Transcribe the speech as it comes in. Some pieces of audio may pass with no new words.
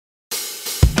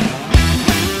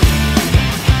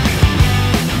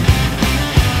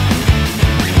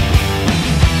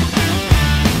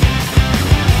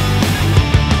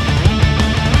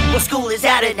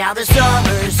that now the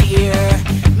summer's here,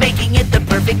 making it the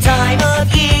perfect time of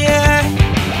year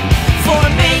for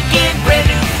making brand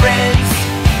new friends.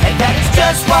 And that is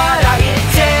just what I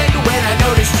intend when I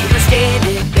noticed you were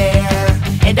standing there.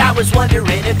 And I was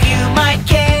wondering if you might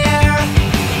care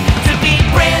to be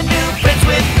brand new friends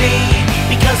with me,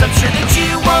 because I'm sure that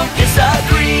you won't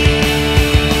disagree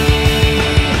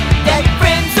that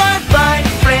friends are fine,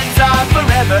 friends are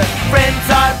forever, friends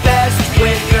are best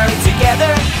when you're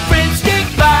together. Friends stick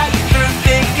by you through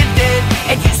thick and thin,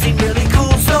 and you seem really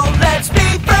cool, so let's be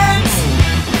friends.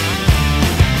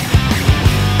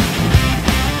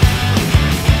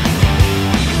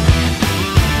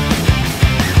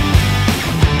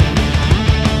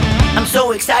 I'm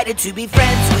so excited to be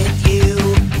friends with you.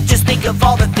 Just think of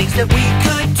all the things that we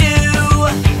could do,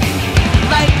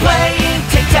 like playing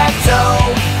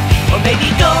tic-tac-toe, or maybe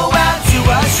go out to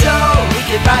a show. We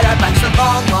could ride our bikes a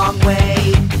long, long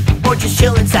way, or just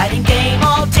chill inside and game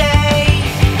all day.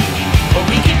 Or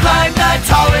we could climb the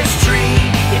tallest tree.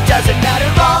 It doesn't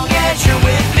matter long as you're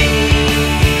with me,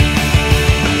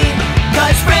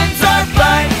 'cause friends are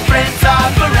fun, friends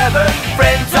are forever,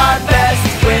 friends are best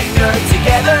when you're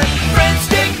together. Friends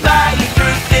stick by you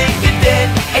through thick and thin,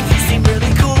 and you seem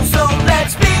really cool, so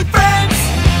let's be friends.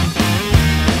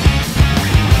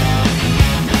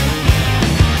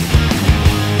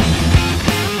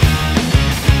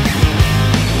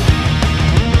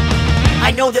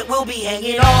 I know that we'll be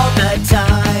hanging all the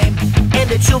time, and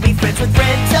that you'll be friends with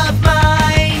friends of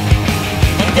mine,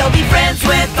 and they'll be friends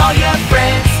with all your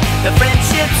friends. The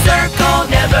friendship circle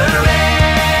never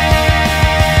ends,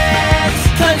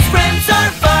 'cause friends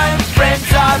are fun, friends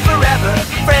are forever,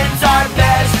 friends are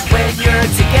best when you're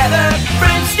together.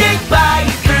 Friends stick by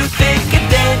you